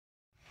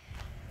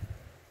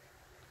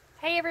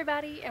Hey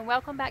everybody, and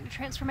welcome back to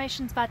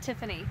Transformations by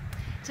Tiffany.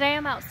 Today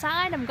I'm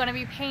outside. I'm going to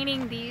be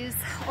painting these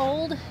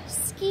old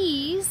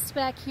skis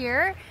back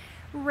here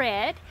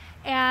red,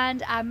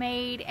 and I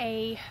made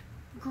a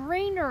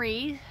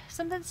greenery,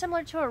 something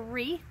similar to a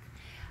wreath,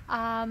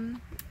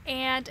 and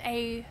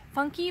a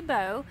funky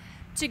bow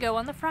to go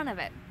on the front of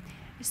it.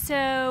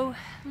 So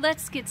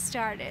let's get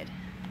started.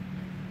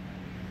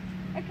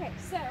 Okay,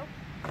 so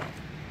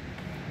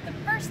the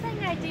first thing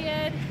I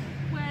did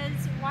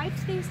was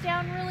wiped these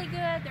down really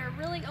good. They're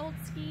really old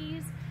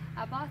skis.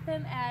 I bought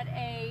them at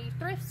a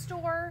thrift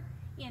store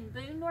in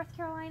Boone, North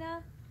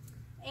Carolina,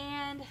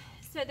 and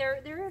so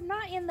they're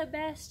not in the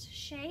best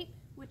shape,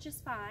 which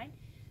is fine.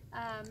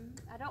 I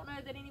don't know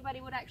that anybody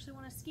would actually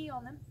want to ski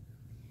on them,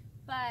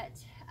 but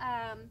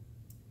I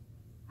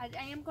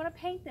am going to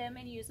paint them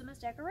and use them as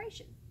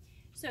decoration.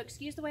 So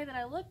excuse the way that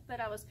I look, but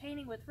I was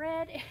painting with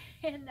red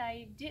and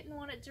I didn't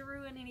want it to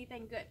ruin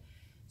anything good.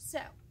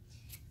 So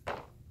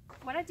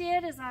what I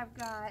did is I've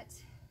got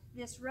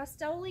this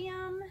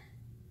Rust-Oleum,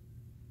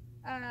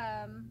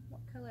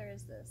 what color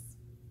is this?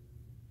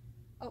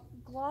 Oh,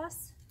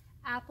 gloss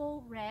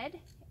apple red,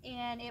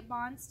 and it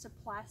bonds to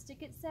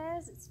plastic, it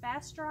says. It's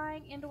fast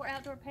drying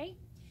indoor-outdoor paint.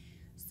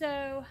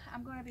 So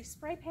I'm going to be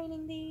spray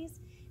painting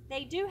these.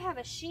 They do have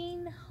a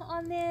sheen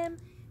on them,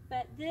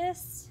 but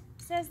this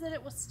says that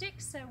it will stick,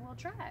 so we'll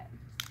try it.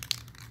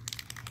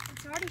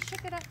 It's already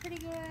shook it up pretty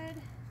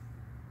good.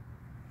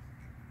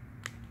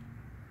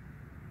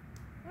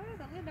 Oh,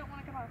 the lid don't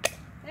want to come off.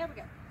 There we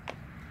go.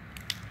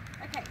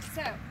 Okay,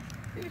 so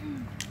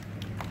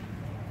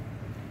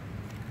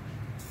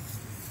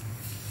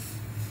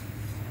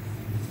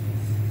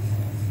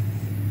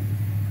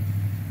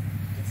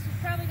this is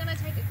probably going to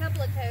take a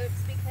couple of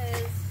coats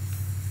because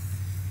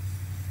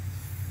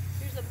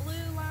there's a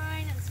blue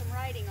line and some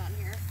writing on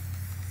here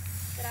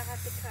that I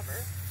have to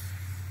cover.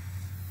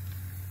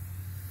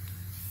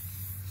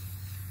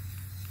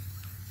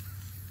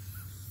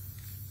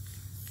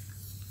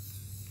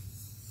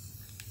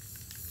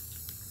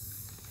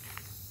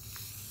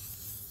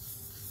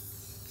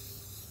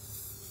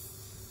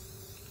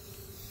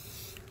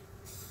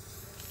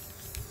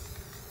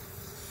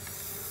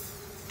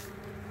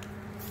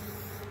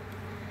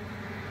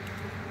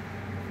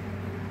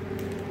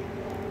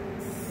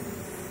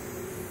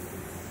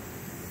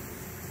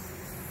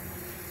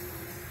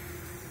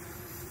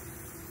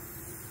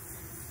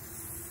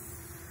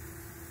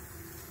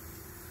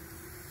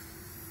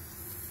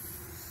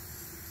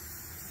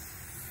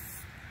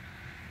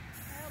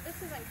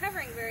 This isn't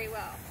covering very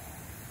well.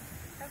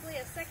 Probably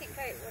a second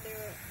coat will do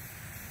it.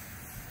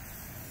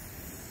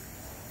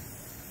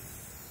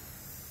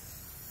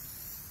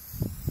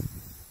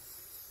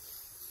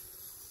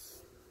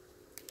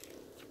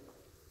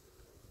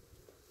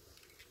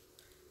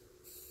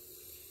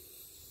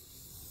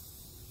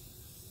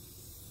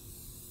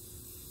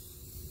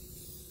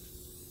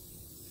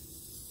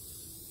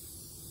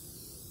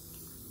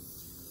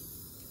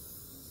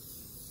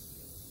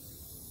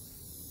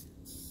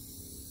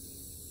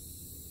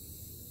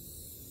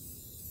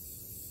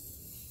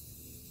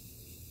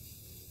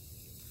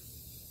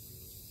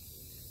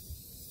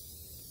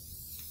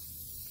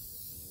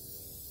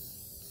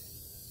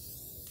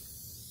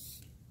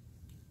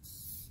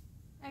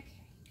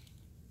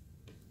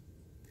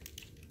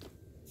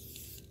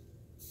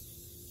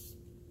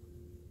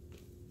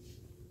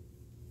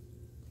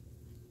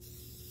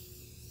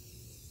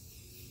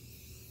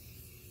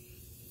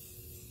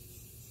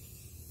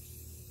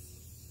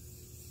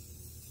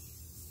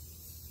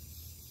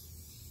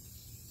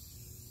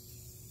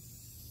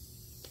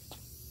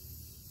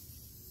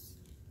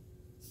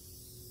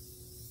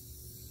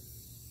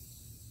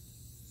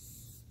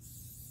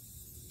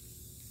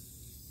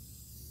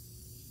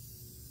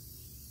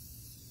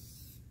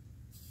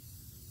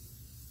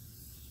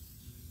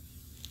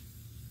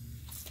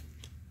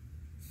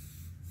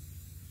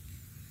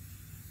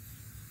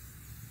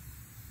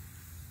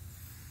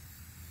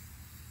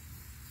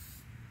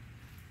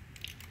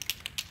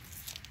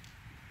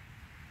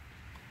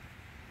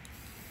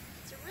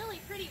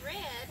 Really pretty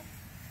red,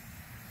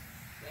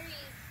 very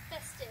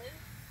festive.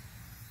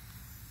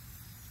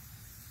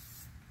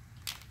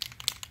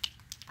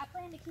 I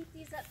plan to keep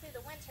these up through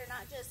the winter,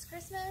 not just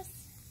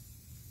Christmas.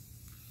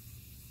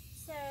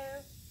 So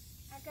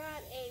I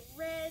got a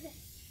red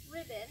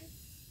ribbon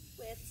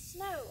with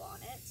snow on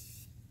it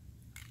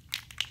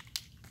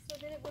so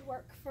that it would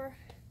work for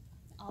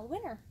all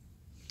winter.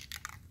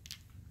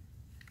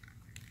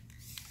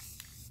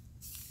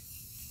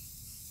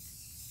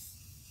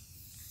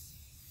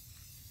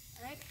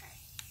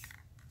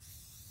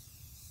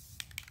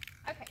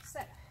 Okay, so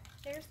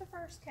there's the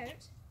first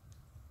coat.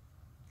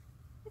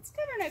 It's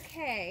covering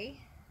okay.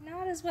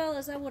 Not as well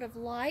as I would have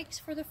liked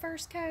for the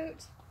first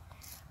coat.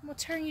 I'm going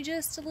to turn you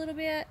just a little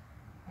bit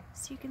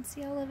so you can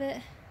see all of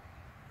it.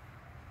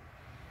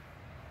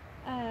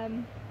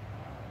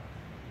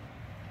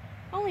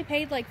 Only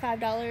paid like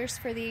 $5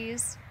 for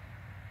these.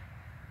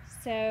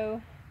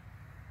 So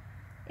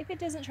if it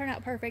doesn't turn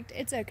out perfect,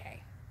 it's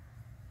okay.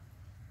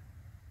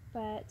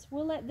 But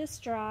we'll let this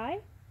dry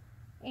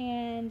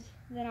and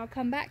then I'll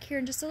come back here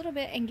in just a little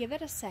bit and give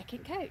it a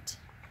second coat.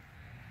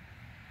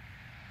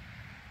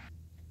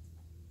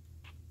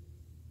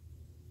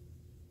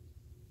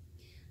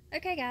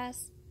 Okay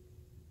guys,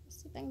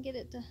 let's see if I can get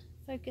it to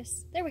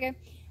focus. There we go.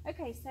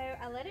 Okay, so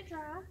I let it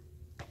dry,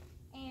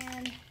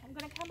 and I'm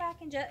going to come back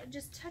and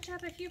just touch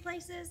up a few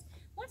places.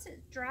 Once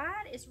it's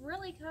dried, it's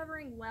really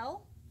covering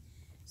well.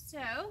 So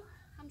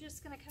I'm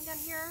just going to come down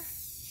here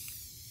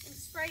and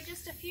spray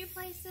just a few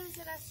places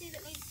that I see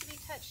that needs to be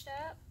touched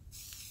up.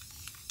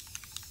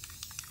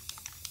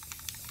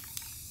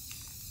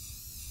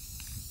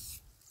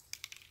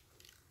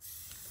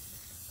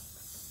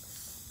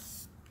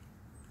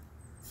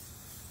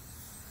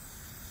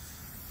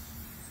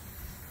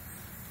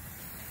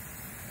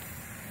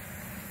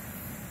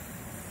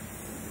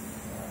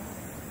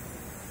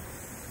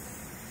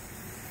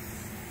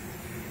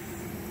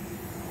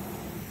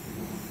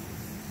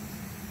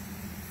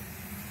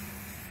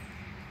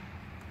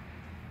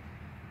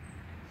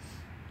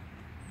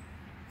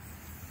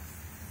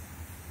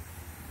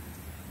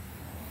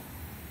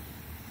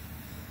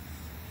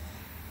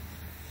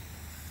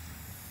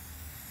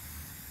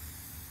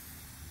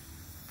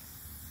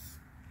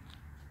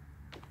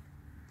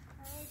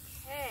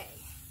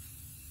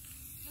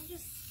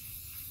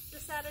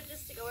 Decided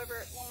just to go over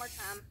it one more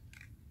time.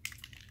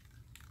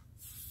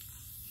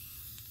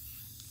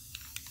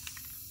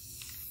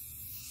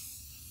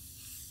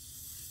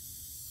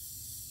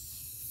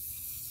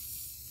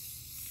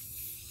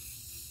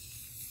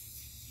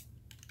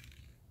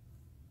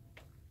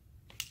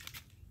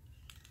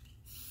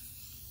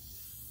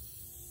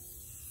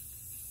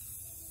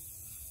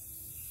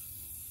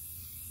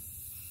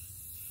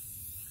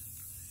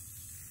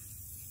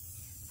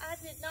 I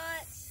did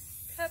not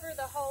cover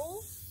the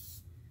holes.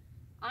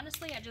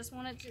 Honestly, I just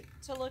wanted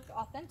to look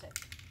authentic.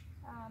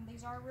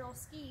 These are real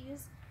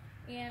skis,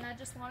 and I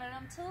just wanted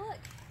them to look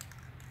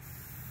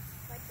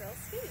like real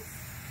skis.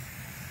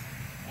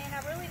 And I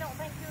really don't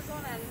think you're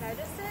going to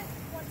notice it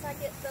once I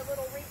get the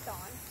little wreath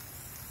on.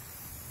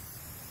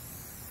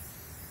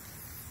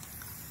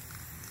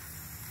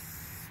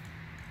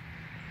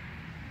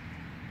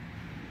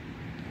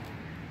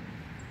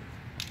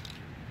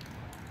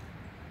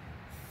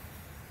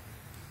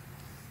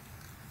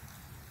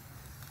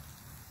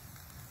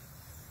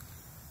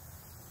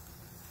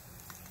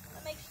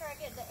 Make sure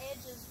I get the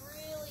edges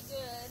really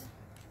good.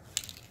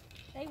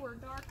 They were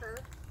darker,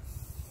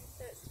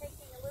 so it's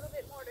taking a little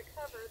bit more to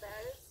cover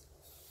those.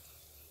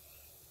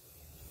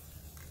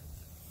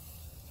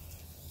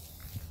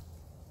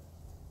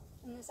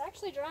 And it's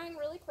actually drying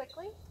really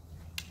quickly.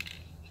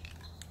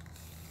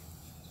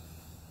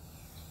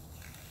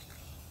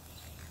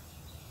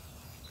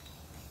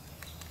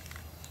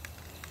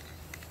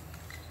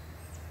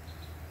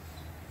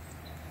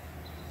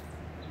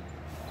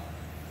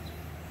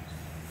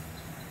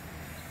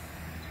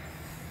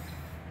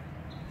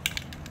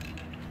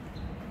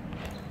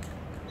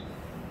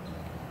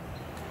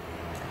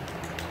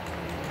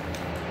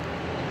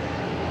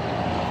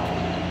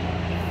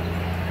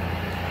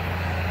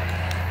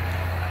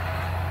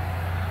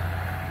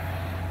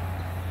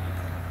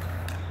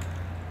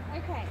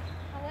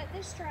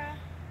 Dry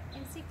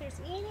and see if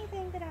there's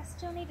anything that I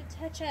still need to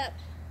touch up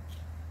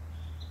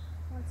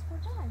once we're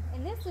done.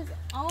 And this is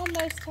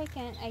almost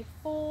taken a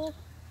full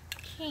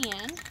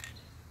can.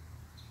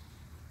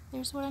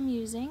 There's what I'm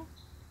using,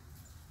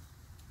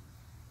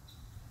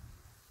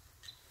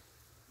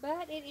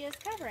 but it is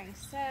covering,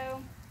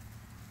 so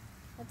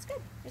that's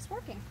good. It's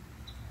working.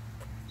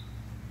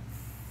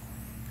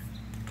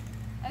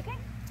 Okay,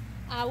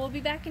 I will be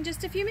back in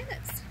just a few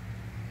minutes.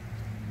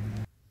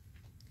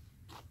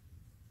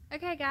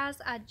 Okay guys,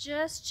 I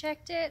just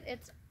checked it.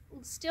 It's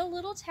still a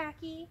little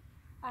tacky.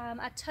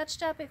 I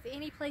touched up if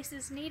any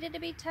places needed to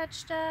be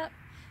touched up,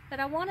 but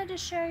I wanted to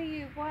show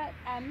you what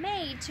I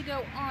made to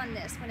go on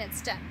this when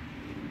it's done.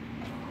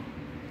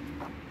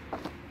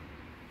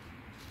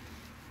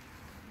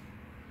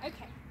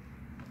 Okay,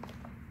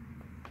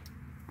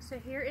 so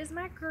here is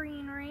my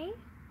greenery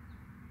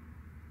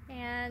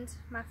and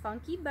my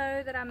funky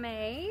bow that I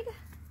made,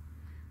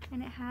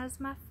 and it has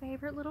my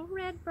favorite little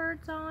red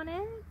birds on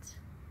it.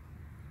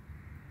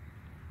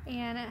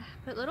 And I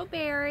put little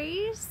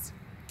berries,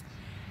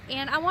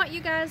 and I want you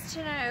guys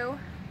to know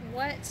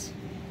what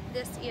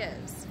this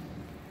is.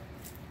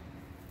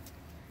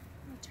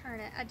 Let me turn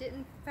it. I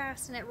didn't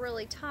fasten it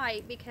really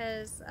tight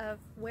because of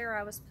where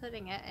I was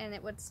putting it, and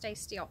it would stay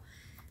still.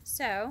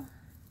 So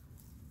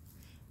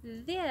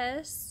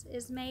this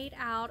is made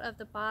out of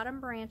the bottom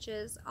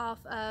branches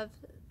off of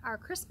our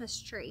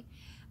Christmas tree.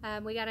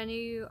 We got a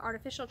new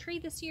artificial tree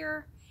this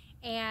year,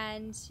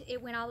 and it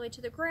went all the way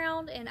to the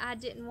ground, and I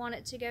didn't want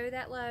it to go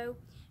that low,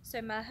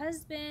 so my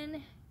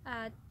husband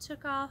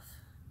took off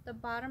the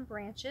bottom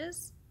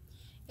branches,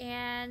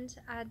 and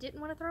I didn't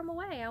want to throw them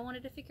away. I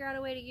wanted to figure out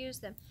a way to use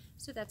them,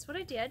 so that's what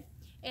I did.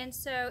 And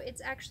so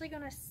it's actually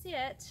going to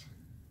sit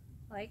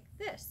like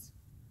this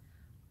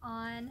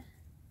on,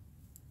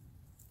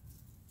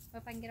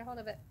 if I can get a hold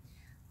of it.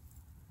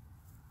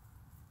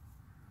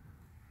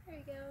 There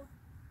you go.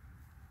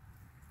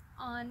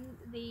 on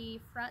the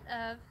front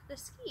of the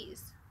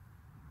skis.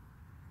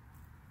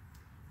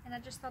 And I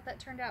just thought that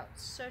turned out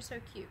so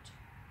cute.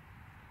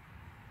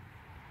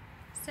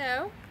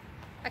 So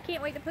I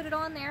can't wait to put it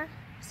on there.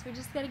 So we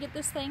just got to get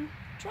this thing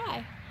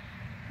dry.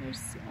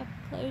 There's up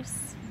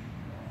close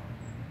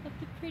of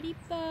the pretty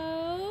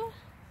bow.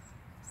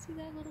 See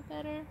that a little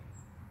better?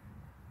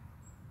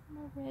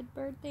 My red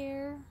bird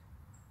there.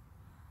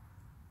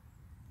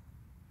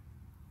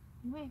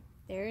 Anyway,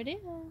 there it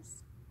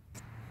is.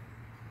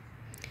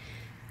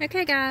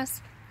 Okay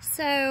guys,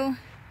 so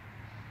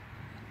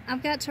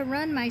I've got to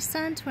run my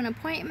son to an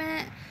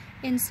appointment,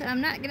 and so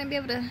I'm not going to be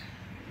able to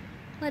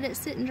let it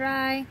sit and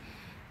dry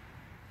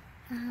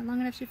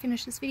long enough to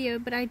finish this video,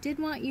 but I did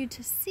want you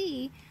to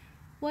see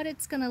what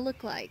it's going to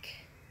look like.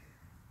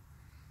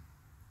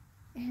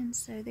 And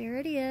so there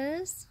it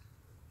is.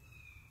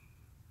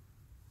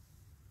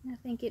 I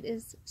think it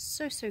is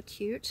so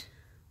cute.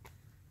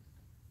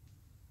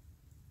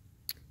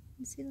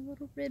 You see the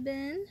little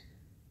ribbon.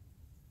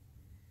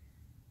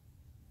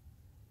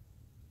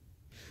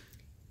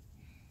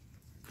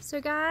 So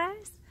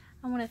guys,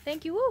 I want to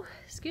thank you. Ooh,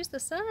 excuse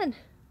the sun.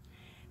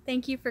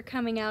 Thank you for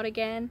coming out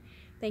again.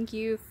 Thank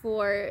you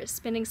for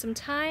spending some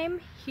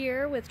time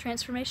here with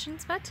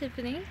Transformations by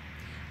Tiffany.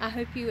 I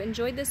hope you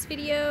enjoyed this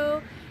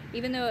video,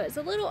 even though it's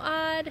a little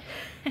odd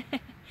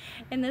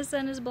and the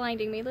sun is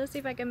blinding me. Let's see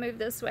if I can move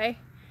this way.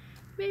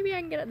 Maybe I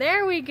can get it.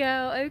 There we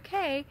go.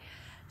 Okay.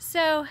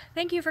 So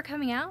thank you for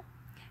coming out.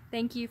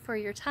 Thank you for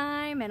your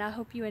time, and I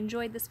hope you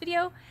enjoyed this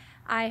video.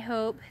 I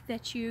hope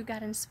that you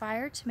got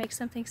inspired to make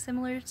something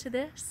similar to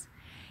this.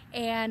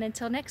 And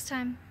until next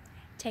time,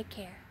 take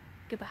care.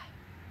 Goodbye.